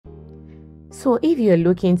So if you're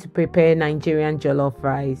looking to prepare Nigerian jollof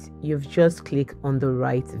rice, you've just clicked on the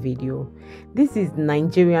right video. This is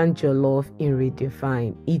Nigerian jollof in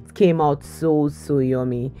redefined. It came out so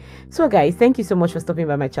yummy. So guys, thank you so much for stopping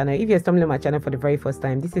by my channel. If you're stumbling on my channel for the very first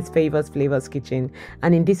time, this is Flavors Kitchen,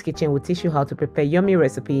 and in this kitchen we'll teach you how to prepare yummy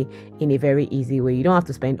recipe in a very easy way. You don't have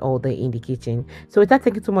to spend all day in the kitchen. So without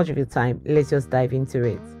taking too much of your time, let's just dive into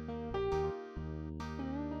it.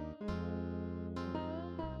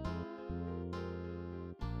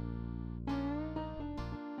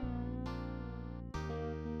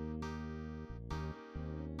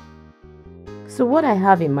 So what I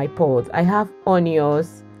have in my pot, I have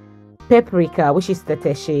onions, paprika, which is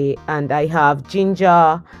teteche, and I have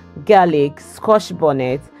ginger, garlic, scotch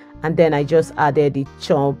bonnet, and then I just added the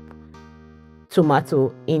chopped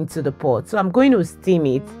tomato into the pot. So I'm going to steam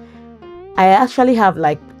it. I actually have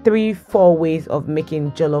like 3-4 ways of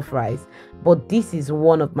making jollof rice, but this is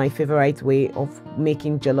one of my favorite way of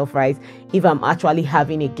making jollof rice. If I'm actually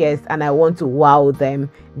having a guest and I want to wow them,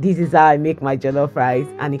 this is how I make my jollof rice,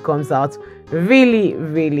 and it comes out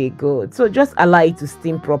really good. So just allow it to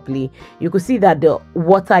steam properly. You could see that the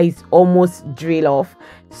water is almost drained off,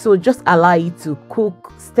 so just allow it to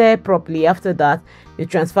cook, stir properly. After that, you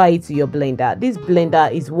transfer it to your blender. This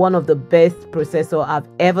blender is one of the best processor I've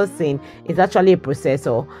ever seen. It's actually a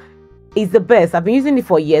processor. It's the best. I've been using it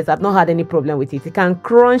for years. I've not had any problem with it. It can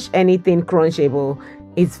crunch anything crunchable.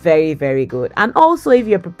 It's very good. And also, if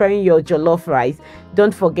you're preparing your jollof rice,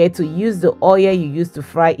 don't forget to use the oil you used to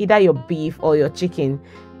fry either your beef or your chicken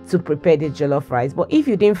to prepare the jollof rice. But if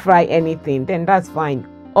you didn't fry anything, then that's fine.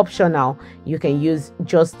 Optional, you can use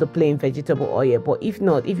just the plain vegetable oil. But if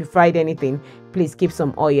not, if you fried anything, please keep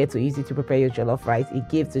some oil to use it to prepare your jollof rice. It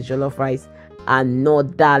gives the jollof rice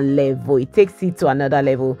another level. It takes it to another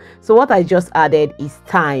level. So what I just added is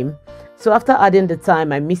thyme. So after adding the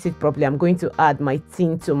thyme, I mix it properly. I'm going to add my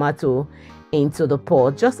tin tomato into the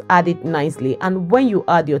pot. Just add it nicely, and when you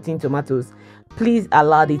add your tin tomatoes, please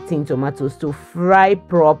allow the tin tomatoes to fry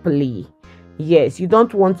properly. Yes, you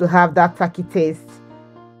don't want to have that tacky taste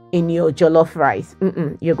in your jollof rice.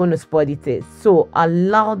 You're going to spoil the taste. So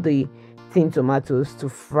allow the tin tomatoes to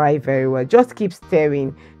fry very well. Just keep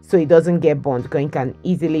stirring so it doesn't get burnt, because it can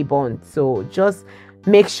easily burn. So just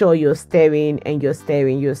make sure you're stirring and you're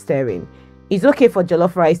stirring. It's okay for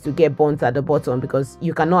jollof rice to get burnt at the bottom, because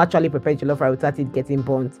you cannot actually prepare jollof rice without it getting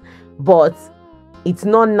burnt. But it's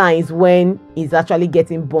not nice when it's actually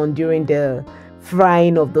getting burnt during the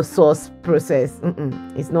frying of the sauce process.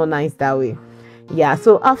 It's not nice that way. Yeah,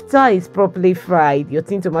 so after it's properly fried, your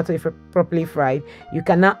tin tomato is properly fried, you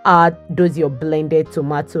can now add those your blended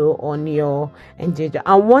tomato, onion and ginger.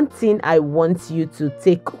 And one thing I want you to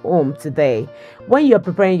take home today, when you're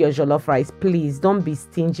preparing your jollof rice, please don't be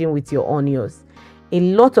stingy with your onions. A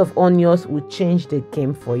lot of onions will change the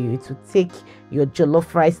game for you to take your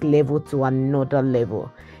jollof rice level to another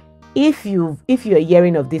level. If you're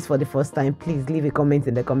hearing of this for the first time, please leave a comment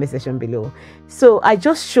in the comment section below. So I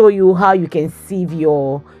just show you how you can sieve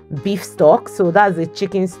your beef stock. So that's the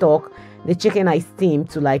chicken stock, the chicken I steamed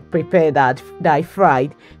to like prepare that I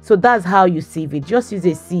fried. So that's how you sieve it. Just use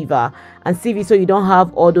a siever and sieve it so you don't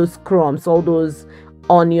have all those crumbs, all those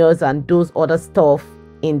onions and those other stuff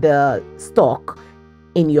in the stock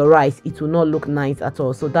in your rice. It will not look nice at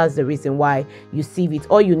all. So that's the reason why you sieve it.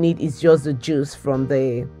 All you need is just the juice from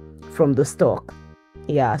the stock.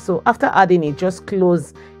 Yeah, so after adding it, just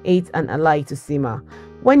close it and allow it to simmer.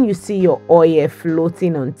 When you see your oil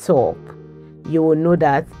floating on top, you will know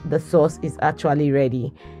that the sauce is actually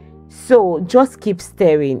ready. So just keep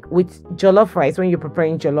stirring. With jollof rice, when you're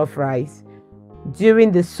preparing jollof rice,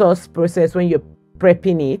 during the sauce process, when you're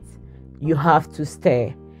prepping it, you have to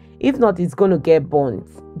stir. If not, it's going to get burnt.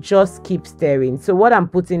 Just keep stirring. So what I'm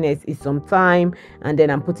putting is some thyme, and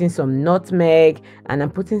then I'm putting some nutmeg, and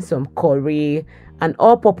I'm putting some curry and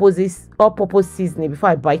all-purpose seasoning before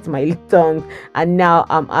I bite my tongue. And now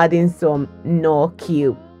I'm adding some Knor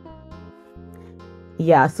cube.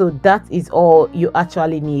 Yeah, so that is all you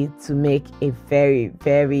actually need to make a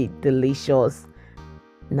very delicious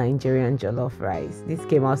Nigerian jollof rice. This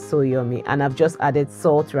came out so yummy, and I've just added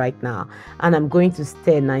salt right now, and I'm going to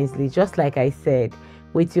stir nicely. Just like I said,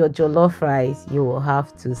 with your jollof rice, you will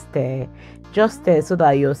have to stir. Just stir so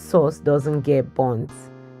that your sauce doesn't get burnt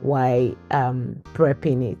while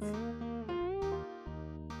prepping it.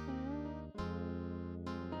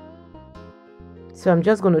 So I'm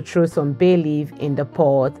just going to throw some bay leaf in the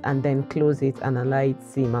pot and then close it and allow it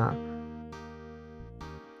simmer.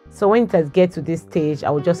 So when it has get to this stage, I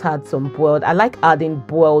will just add some boiled. I like adding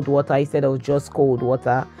boiled water instead of just cold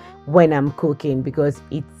water when I'm cooking, because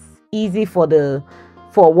it's easy for the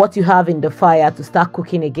for what you have in the fire to start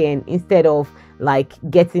cooking again, instead of like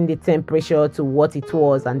getting the temperature to what it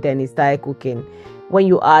was and then it started cooking. When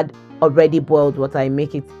you add already boiled water, it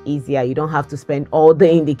make it easier. You don't have to spend all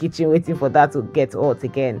day in the kitchen waiting for that to get hot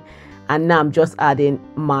again. And now I'm just adding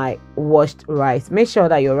my washed rice. Make sure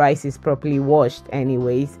that your rice is properly washed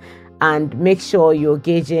anyways, and make sure you're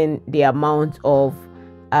gauging the amount of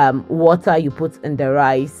water you put in the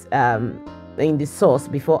rice, in the sauce,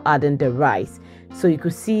 before adding the rice. So you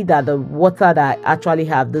could see that the water that I actually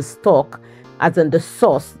have, the stock, as in the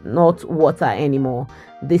sauce, not water anymore,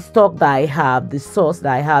 the stock that I have, the sauce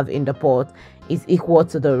that I have in the pot, is equal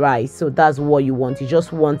to the rice. So that's what you want. You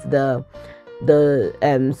just want the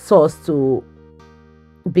sauce to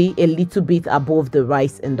be a little bit above the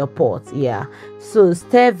rice in the pot. Yeah, so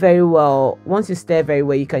stir very well. Once you stir very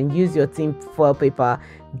well, you can use your tin foil paper.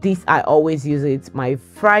 This I always use it. My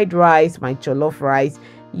fried rice, my jollof rice,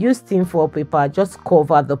 use tin foil paper. Just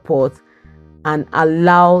cover the pot and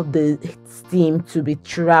allow the steam to be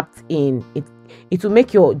trapped in it. It will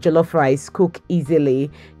make your jollof rice cook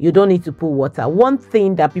easily. You don't need to put water. One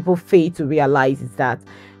thing that people fail to realize is that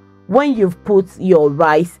when you've put your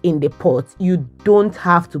rice in the pot, you don't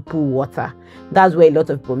have to put water. That's where a lot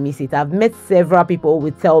of people miss it. I've met several people who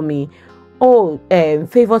will tell me, oh,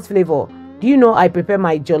 Favors Flavor, do you know I prepare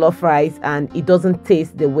my jollof rice and it doesn't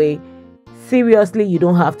taste the way? Seriously, you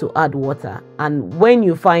don't have to add water. And when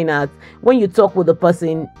you find out, when you talk with the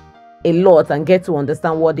person a lot and get to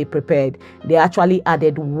understand what they prepared, they actually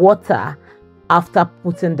added water after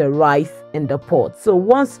putting the rice in the pot. So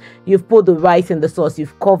once you've put the rice in the sauce,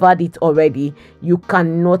 you've covered it already, you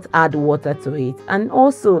cannot add water to it. And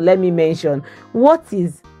also, let me mention, what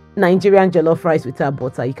is Nigerian jollof rice without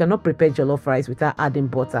butter? You cannot prepare jollof rice without adding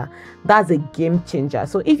butter. That's a game changer.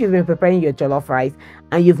 So if you've been preparing your jollof rice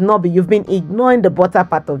and you've been ignoring the butter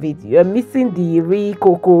part of it, you're missing the real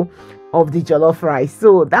cocoa of the jollof rice.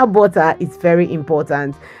 So that butter is very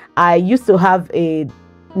important. I used to have a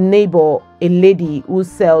neighbor, a lady who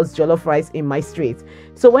sells jollof rice in my street.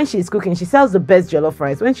 So when she's cooking, she sells the best jollof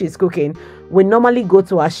rice. When she's cooking, we normally go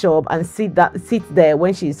to her shop and sit there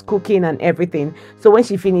when she's cooking and everything. So when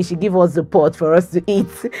she finishes, she gives us the pot for us to eat.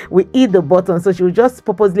 We eat the bottom. So she will just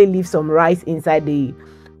purposely leave some rice inside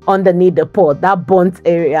underneath the pot, that burnt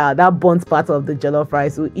area, that burnt part of the jollof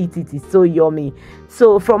rice. We eat it. It's so yummy.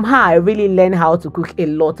 So from her, I really learned how to cook a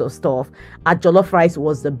lot of stuff. Her jollof rice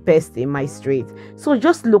was the best in my street. So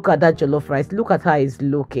just look at that jollof rice. Look at how it's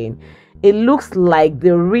looking. It looks like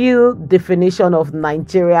the real definition of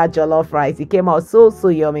Nigeria jollof rice. It came out so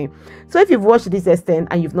yummy. So if you've watched this extent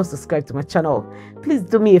and you've not subscribed to my channel, please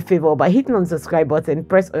do me a favor by hitting on the subscribe button,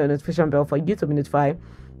 press on your notification bell for you to be notified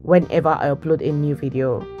whenever I upload a new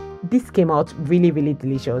video. This came out really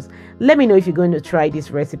delicious. Let me know if you're going to try this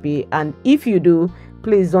recipe, and if you do,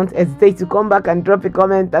 please don't hesitate to come back and drop a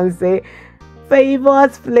comment and say,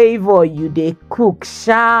 Favors Flavor, you dey cook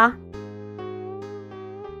sha.